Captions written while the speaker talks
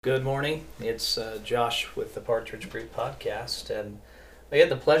Good morning. It's Josh with the Partridge Breed Podcast, and I had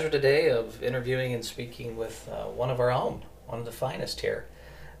the pleasure today of interviewing and speaking with one of our own, one of the finest here.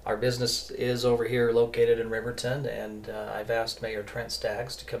 Our business is over here located in Riverton, and I've asked Mayor Trent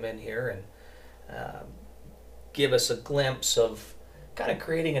Staggs to come in here and uh, give us a glimpse of kind of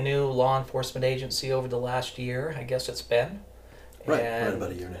creating a new law enforcement agency over the last year. I guess it's been. Right, And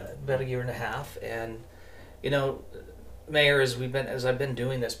about a year and a half. About a year and a half, and you know, Mayor, as I've been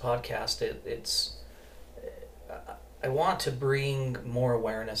doing this podcast, it's I want to bring more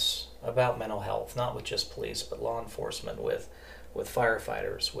awareness about mental health, not with just police, but law enforcement, with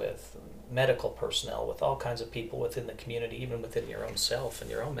firefighters, with medical personnel, with all kinds of people within the community, even within your own self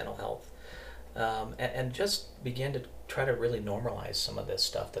and your own mental health, and just begin to try to really normalize some of this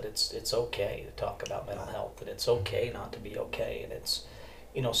stuff. That it's okay to talk about mental health, that it's okay not to be okay, and it's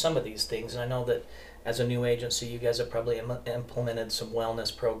some of these things. And I know that as a new agency, you guys have probably implemented some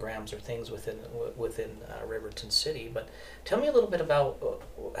wellness programs or things within Riverton City. But tell me a little bit about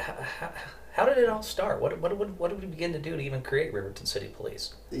how did it all start? What did we begin to do to even create Riverton City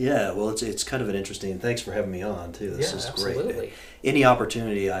Police? Yeah, well, it's kind of an interesting. Thanks for having me on too. This is absolutely. Great. Any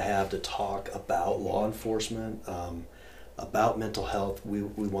opportunity I have to talk about law enforcement, about mental health, we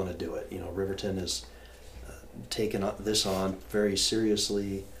want to do it. Riverton has taken this on very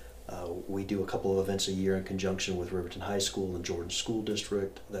seriously. We do a couple of events a year in conjunction with Riverton High School and Jordan School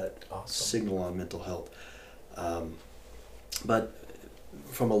District that signal on mental health. But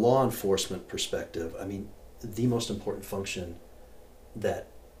from a law enforcement perspective, I mean, the most important function that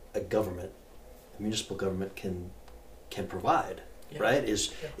a municipal government can provide, right,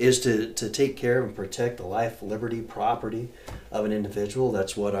 is to take care and protect the life, liberty, property of an individual.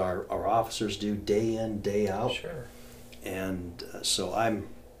 That's what our officers do day in, day out. Sure. And so I'm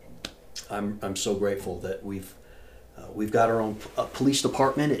so grateful that we've got our own police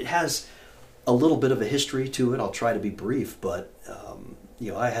department. It has a little bit of a history to it. I'll try to be brief, but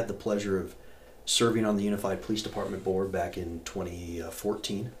I had the pleasure of serving on the Unified Police Department Board back in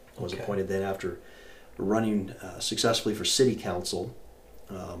 2014. I was appointed then after running successfully for City Council,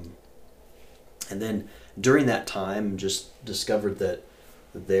 and then during that time just discovered that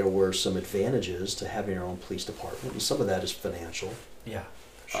there were some advantages to having our own police department, and some of that is financial. Yeah.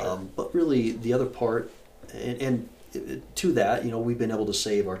 Sure. But really, the other part, and to that, we've been able to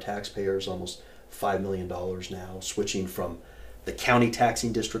save our taxpayers almost $5 million now, switching from the county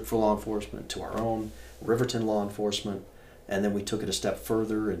taxing district for law enforcement to our own Riverton law enforcement. And then we took it a step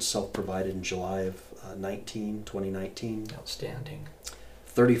further and self-provided in July of 2019. Outstanding.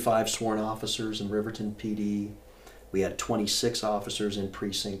 35 sworn officers in Riverton PD. We had 26 officers in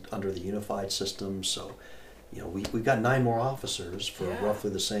precinct under the unified system. So we've got 9 more officers for roughly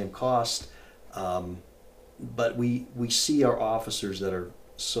the same cost, but we see our officers that are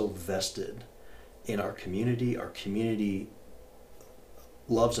so vested in our community. Our community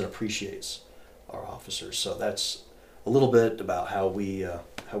loves and appreciates our officers. So that's a little bit about how we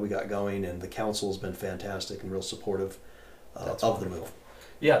got going, and the council has been fantastic and real supportive of the move.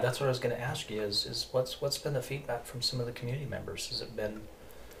 Yeah, that's what I was going to ask you. Is what's been the feedback from some of the community members? Has it been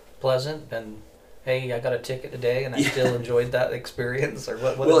pleasant? Hey, I got a ticket today, and I still enjoyed that experience, or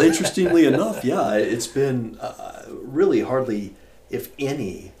what? Well, interestingly enough, it's been really hardly, if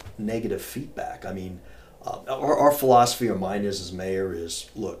any, negative feedback. I mean, our philosophy or mine as mayor is,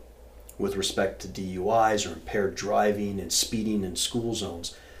 look, with respect to DUIs or impaired driving and speeding in school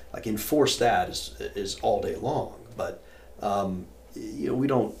zones, like enforce that is all day long. But we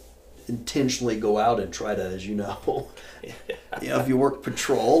don't intentionally go out and try to, as if you work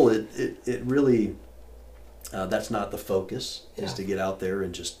patrol, it really that's not the focus. Is to get out there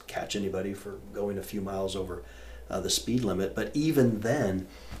and just catch anybody for going a few miles over the speed limit. But even then,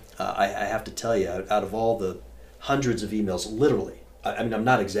 I have to tell you, out of all the hundreds of emails, literally, I mean, I'm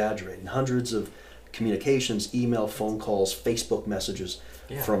not exaggerating, hundreds of communications, email, phone calls, Facebook messages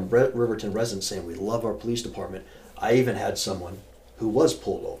from Riverton residents saying we love our police department. I even had someone who was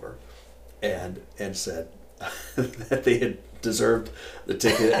pulled over and said that they had deserved the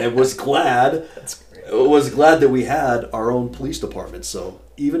ticket and was glad that we had our own police department. So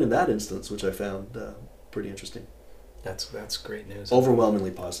even in that instance, which I found pretty interesting. That's great news.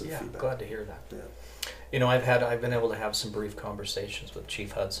 Overwhelmingly positive feedback. Glad to hear that. Yeah. I've been able to have some brief conversations with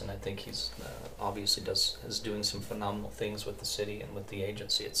Chief Hudson. I think he's obviously is doing some phenomenal things with the city and with the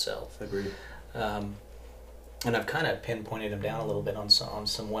agency itself. Agreed. And I've kind of pinpointed him down a little bit on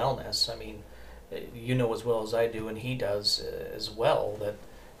some wellness. I mean, as well as I do, and he does as well, that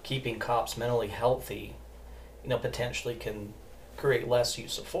keeping cops mentally healthy, potentially can create less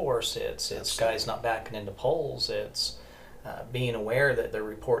use of force. It's guys not backing into poles. It's being aware that their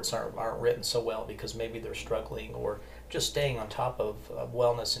reports aren't written so well because maybe they're struggling, or just staying on top of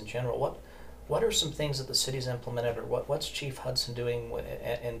wellness in general. What are some things that the city's implemented, or what's Chief Hudson doing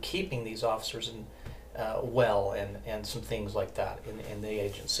and keeping these officers in well, and some things like that in the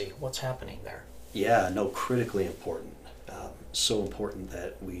agency? What's happening there? Yeah, no, critically important. So important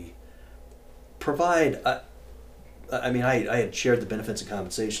that we provide. I had chaired the Benefits and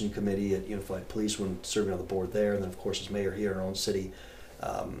Compensation Committee at Unified Police when serving on the board there, and then of course as mayor here in our own city,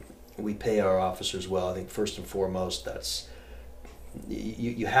 we pay our officers well. I think first and foremost, that's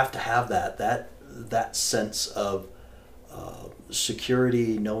you have to have that sense of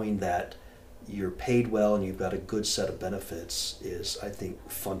security, knowing that you're paid well and you've got a good set of benefits is, I think,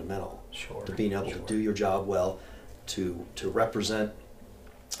 fundamental to being able to do your job well, to represent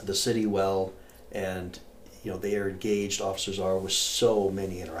the city well, and they are engaged. Officers are with so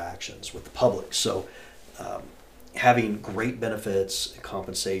many interactions with the public. So having great benefits and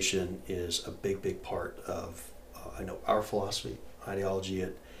compensation is a big part of I know our philosophy, ideology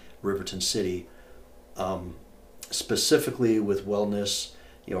at Riverton City. Specifically with wellness,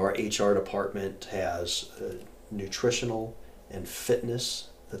 our HR department has nutritional and fitness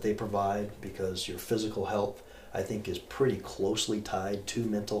that they provide, because your physical health, I think, is pretty closely tied to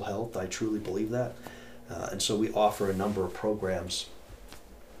mental health. I truly believe that. And so we offer a number of programs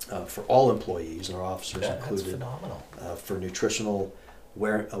for all employees, and our officers included. That's phenomenal. For nutritional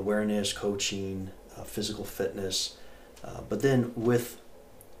awareness, coaching, physical fitness, but then with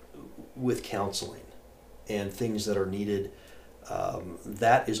counseling and things that are needed,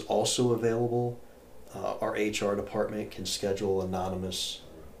 that is also available. Our HR department can schedule anonymous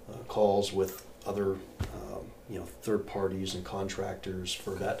calls with other third parties and contractors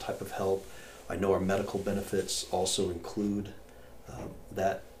for that type of help. I know our medical benefits also include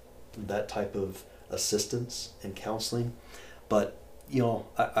that type of assistance and counseling. But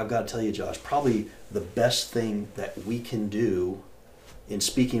I've got to tell you, Josh, probably the best thing that we can do in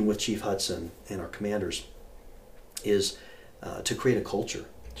speaking with Chief Hudson and our commanders is to create a culture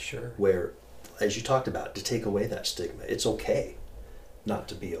where, as you talked about, to take away that stigma. It's okay not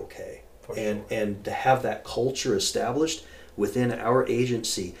to be okay. And to have that culture established within our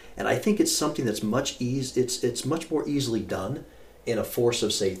agency. And I think it's something that's it's much more easily done in a force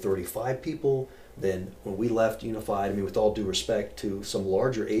of, say, 35 people than when we left Unified. I mean, with all due respect to some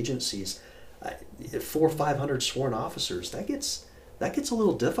larger agencies, 400 or 500 sworn officers, that gets a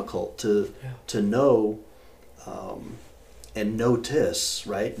little difficult to know and notice,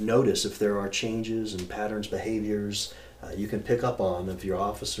 right? Notice if there are changes and patterns, behaviors you can pick up on of your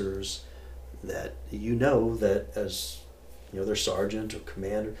officers, that that as their sergeant or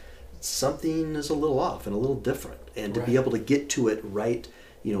commander, something is a little off and a little different, and to be able to get to it right,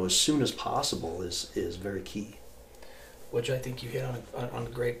 as soon as possible is very key. Which I think you hit on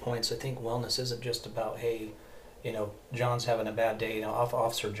great points. I think wellness isn't just about, hey, John's having a bad day.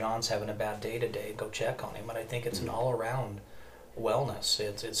 Officer John's having a bad day today. Go check on him. But I think it's an all-around wellness.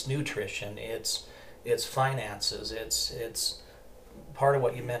 It's nutrition. It's finances. It's part of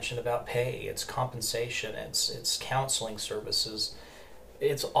what you mentioned about pay. It's compensation. It's counseling services.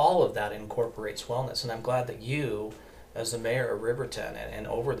 It's all of that incorporates wellness. And I'm glad that you, as the mayor of Riverton and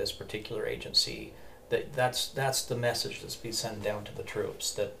over this particular agency, that's the message that's being sent down to the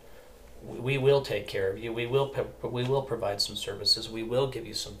troops, that we will take care of you. We will provide some services. We will give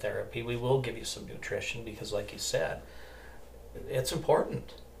you some therapy. We will give you some nutrition, because, like you said, it's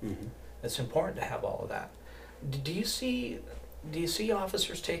important. Mm-hmm. It's important to have all of that. Do you see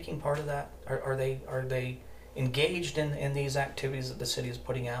officers taking part of that? Are they engaged in these activities that the city is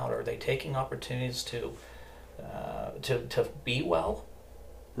putting out? Are they taking opportunities to be well?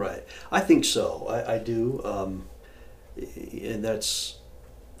 Right. I think so. I do. And that's,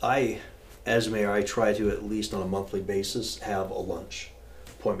 as mayor, I try to, at least on a monthly basis, have a lunch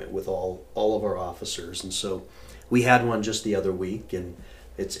appointment with all of our officers. And so we had one just the other week, and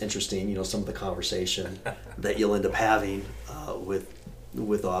it's interesting, some of the conversation that you'll end up having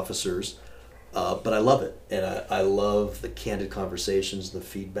with officers. But I love it, and I love the candid conversations, the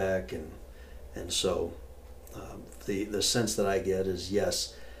feedback, and so the sense that I get is,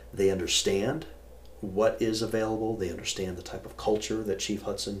 yes, they understand what is available. They understand the type of culture that Chief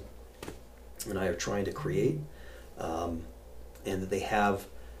Hudson and I are trying to create, and that they have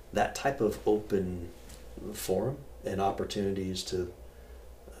that type of open forum and opportunities to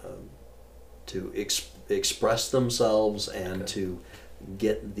express themselves and to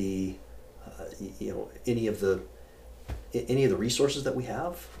get the any of the resources that we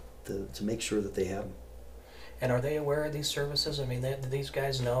have to make sure that they have. And are they aware of these services? I mean, these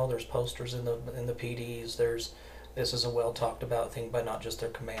guys know there's posters in the PDs. There's this is a well talked about thing by not just their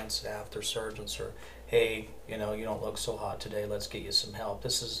command staff, their sergeants, or hey, you know, you don't look so hot today. Let's get you some help.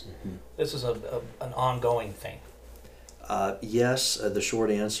 This is an ongoing thing. Yes, the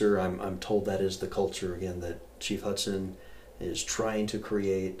short answer, I'm told that is the culture again that Chief Hudson is trying to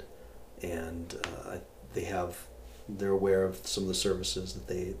create, and they're aware of some of the services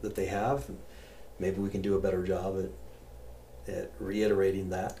that they have. Maybe we can do a better job at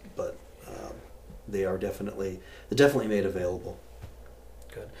reiterating that, but they're definitely made available.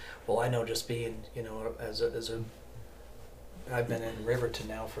 Good. Well, I know just being, you know, I've been in Riverton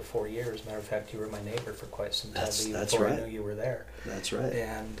now for 4 years. Matter of fact, you were my neighbor for quite some time before right. I knew you were there. That's right.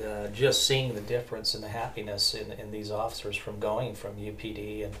 And just seeing the difference and the happiness in these officers from going from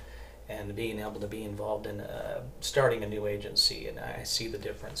UPD and being able to be involved in starting a new agency, and I see the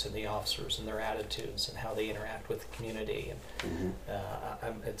difference in the officers and their attitudes and how they interact with the community. And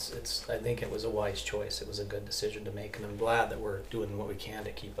I think it was a wise choice. It was a good decision to make, and I'm glad that we're doing what we can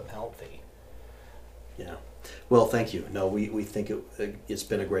to keep them healthy. Yeah. Well, thank you. No, we think it's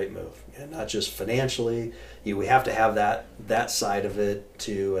been a great move, and not just financially. We have to have that side of it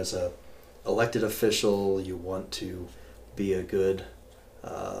too. As a elected official, you want to be a good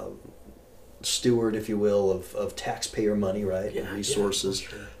steward, if you will, of taxpayer money, right, and resources.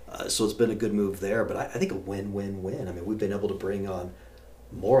 Sure. So it's been a good move there. But I think a win-win-win. I mean, we've been able to bring on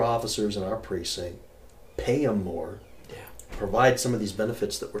more officers in our precinct, pay them more, provide some of these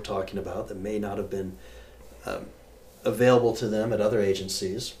benefits that we're talking about that may not have been available to them at other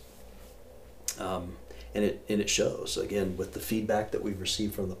agencies, and it shows again with the feedback that we've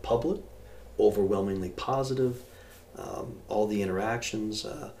received from the public, overwhelmingly positive. All the interactions.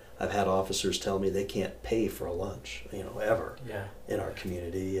 I've had officers tell me they can't pay for a lunch, ever in our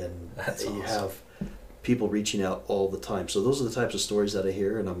community, and that's you awesome. have people reaching out all the time. So those are the types of stories that I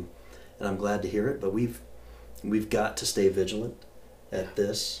hear, and I'm glad to hear it. But we've got to stay vigilant at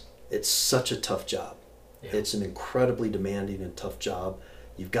this. It's such a tough job. Yeah. It's an incredibly demanding and tough job.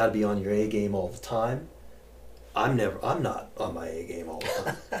 You've got to be on your A game all the time. I'm not on my A game all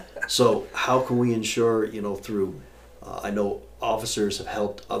the time. So how can we ensure, through, I know officers have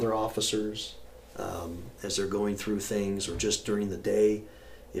helped other officers as they're going through things, or just during the day,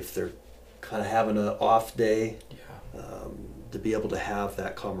 if they're kind of having an off day, to be able to have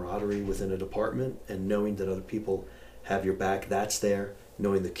that camaraderie within a department and knowing that other people have your back, that's there.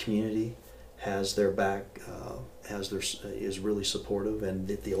 Knowing the community has their back, is really supportive, and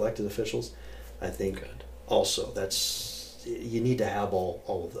the elected officials, I think, Good. Also you need to have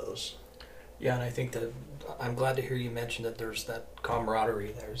all of those. Yeah, and I think that I'm glad to hear you mention that there's that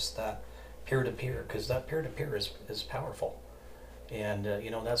camaraderie, there's that peer-to-peer, because that peer-to-peer is powerful. And,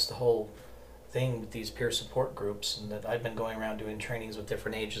 that's the whole thing with these peer support groups, and that I've been going around doing trainings with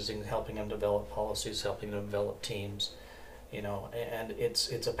different agencies, helping them develop policies, helping them develop teams, and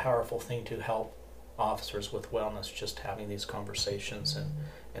it's a powerful thing to help officers with wellness, just having these conversations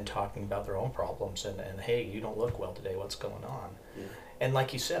and talking about their own problems, and hey, you don't look well today, what's going on? Yeah. And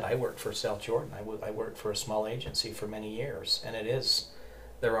like you said, I worked for South Jordan. I worked for a small agency for many years, and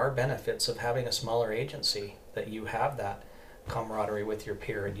there are benefits of having a smaller agency, that you have that camaraderie with your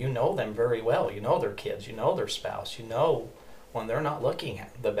peer, and you know them very well. You know their kids, you know their spouse, you know when they're not looking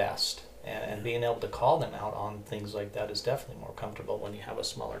the best, and being able to call them out on things like that is definitely more comfortable when you have a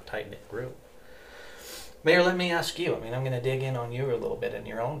smaller, tight-knit group. Mayor, let me ask you, I'm going to dig in on you a little bit in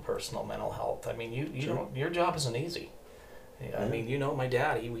your own personal mental health. You Sure. don't, your job isn't easy. My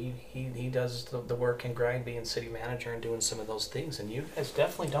dad, he does the work and grind being city manager and doing some of those things, and you guys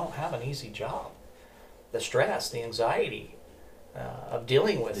definitely don't have an easy job. The stress, the anxiety of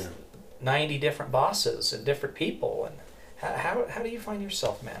dealing with 90 different bosses and different people, and how do you find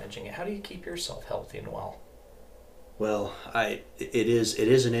yourself managing it? How do you keep yourself healthy and well? Well, it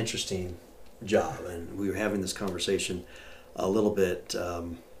is an interesting job, and we were having this conversation a little bit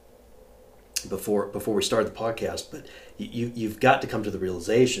before we started the podcast, but you've got to come to the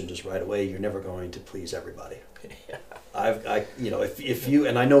realization just right away you're never going to please everybody. Yeah. If you,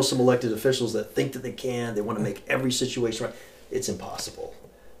 and I know some elected officials that think that they want to make every situation right. It's impossible.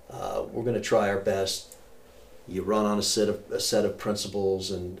 We're going to try our best. You run on a set of principles,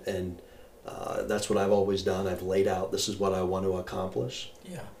 and that's what I've always done. I've laid out, this is what I want to accomplish.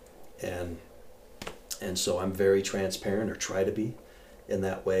 Yeah. And so I'm very transparent, or try to be in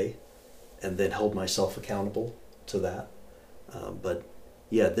that way, and then hold myself accountable to that. But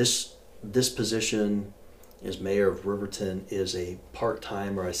yeah, this position as mayor of Riverton is a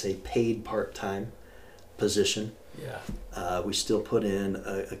part-time, or I say paid part-time position. Yeah. We still put in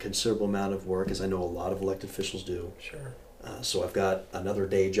a considerable amount of work, as I know a lot of elected officials do. Sure. So I've got another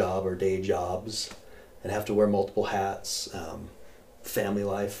day job, or day jobs, and have to wear multiple hats, family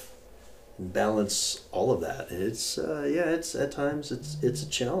life, and balance all of that. And it's it's at times it's a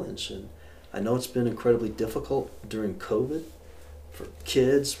challenge, and I know it's been incredibly difficult during COVID for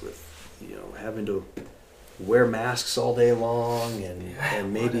kids with having to wear masks all day long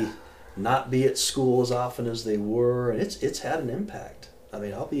and maybe not be at school as often as they were, and it's had an impact. I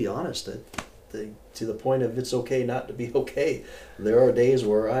mean, I'll be honest, to the point of it's okay not to be okay. There are days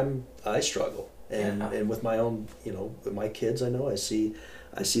where I struggle, and with my own, with my kids, I know I see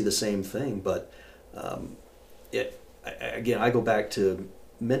the same thing. But again, I go back to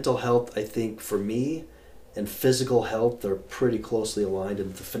mental health. I think for me, and physical health are pretty closely aligned,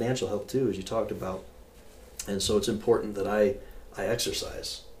 and the financial health too, as you talked about. And so it's important that I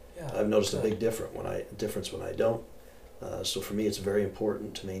exercise. Yeah, I've noticed a big difference when I don't. So for me, it's very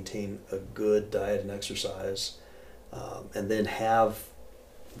important to maintain a good diet and exercise, and then have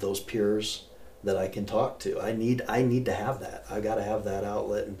those peers that I can talk to. I need to have that. I got to have that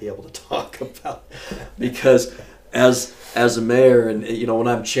outlet and be able to talk about, because as a mayor, and when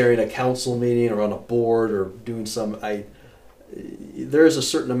I'm chairing a council meeting or on a board or doing there is a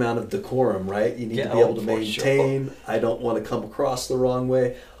certain amount of decorum, right? You need to be able to maintain. Sure. I don't want to come across the wrong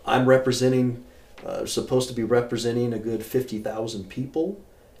way. I'm supposed to be representing a good 50,000 people,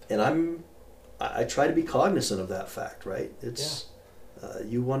 and I try to be cognizant of that fact, right? It's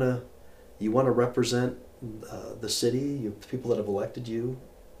you want to represent the city, the people that have elected you,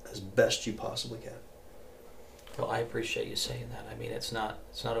 as best you possibly can. Well, I appreciate you saying that. I mean, it's not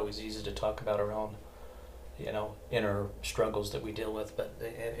always easy to talk about our own, inner struggles that we deal with, but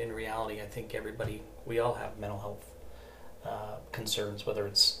in reality, I think we all have mental health concerns, whether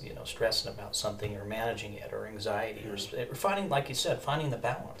it's stressing about something or managing it, or anxiety, or finding, like you said, finding the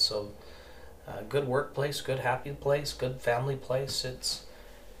balance. So good workplace, good happy place, good family place,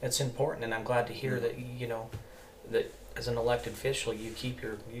 it's important. And I'm glad to hear that that as an elected official you keep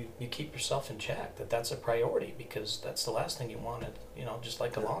yourself in check, that's a priority, because that's the last thing you want. Just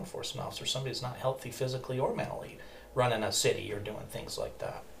like a law enforcement officer, somebody that's not healthy physically or mentally running a city or doing things like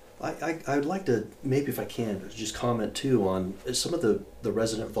that. I would like to, maybe if I can, just comment too on some of the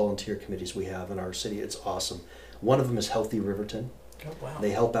resident volunteer committees we have in our city. It's awesome. One of them is Healthy Riverton. Oh, wow.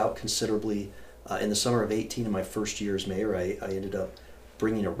 They help out considerably. In the summer of 2018, in my first year as mayor, I ended up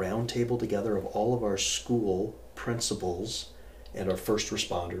bringing a round table together of all of our school principals and our first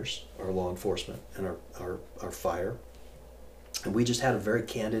responders, our law enforcement, and our fire. And we just had a very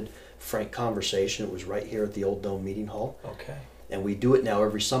candid, frank conversation. It was right here at the Old Dome Meeting Hall. Okay. And we do it now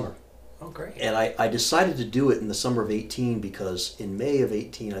every summer. Oh, great. And I decided to do it in the summer of 2018 because in May of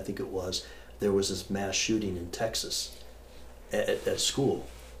 2018, I think it was, there was this mass shooting in Texas at school.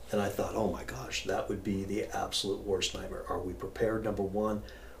 And I thought, oh my gosh, that would be the absolute worst nightmare. Are we prepared, number one?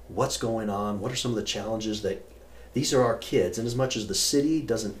 What's going on? What are some of the challenges these are our kids? And as much as the city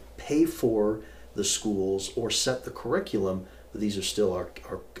doesn't pay for the schools or set the curriculum, these are still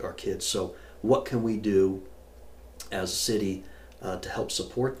our kids. So what can we do as a city to help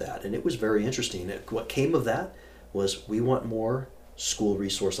support that? And it was very interesting. What came of that was we want more school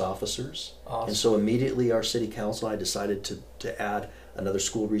resource officers. Awesome. And so immediately our city council and I decided to add another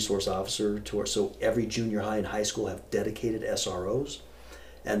school resource officer so every junior high and high school have dedicated SROs.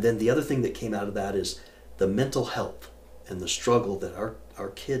 And then the other thing that came out of that is the mental health and the struggle that our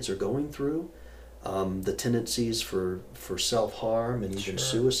kids are going through, the tendencies for self-harm and even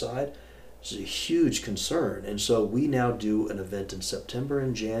suicide. It's a huge concern. And so we now do an event in September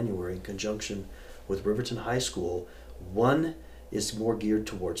and January in conjunction with Riverton High School. One is more geared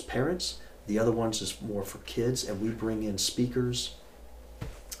towards parents, the other one is more for kids, and we bring in speakers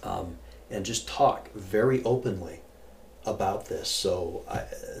and just talk very openly about this. So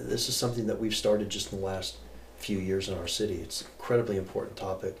this is something that we've started just in the last few years in our city. It's an incredibly important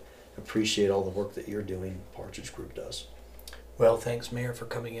topic. Appreciate all the work that you're doing, Partridge Group does. Well, thanks, Mayor, for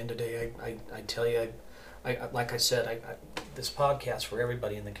coming in today. I tell you, I like I said, this podcast for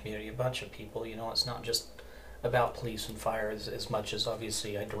everybody in the community, a bunch of people. It's not just about police and fire as much as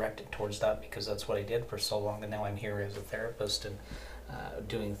obviously I direct it towards that because that's what I did for so long, and now I'm here as a therapist and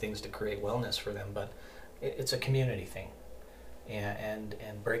doing things to create wellness for them. But it's a community thing, and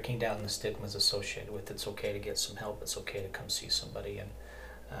breaking down the stigmas associated with it. It's okay to get some help. It's okay to come see somebody, and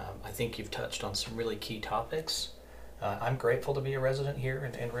I think you've touched on some really key topics. I'm grateful to be a resident here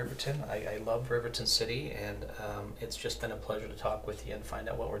in Riverton. I love Riverton City, and it's just been a pleasure to talk with you and find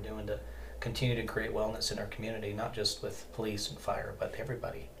out what we're doing to continue to create wellness in our community, not just with police and fire, but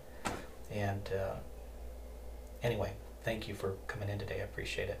everybody. And anyway, thank you for coming in today. I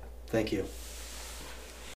appreciate it. Thank you.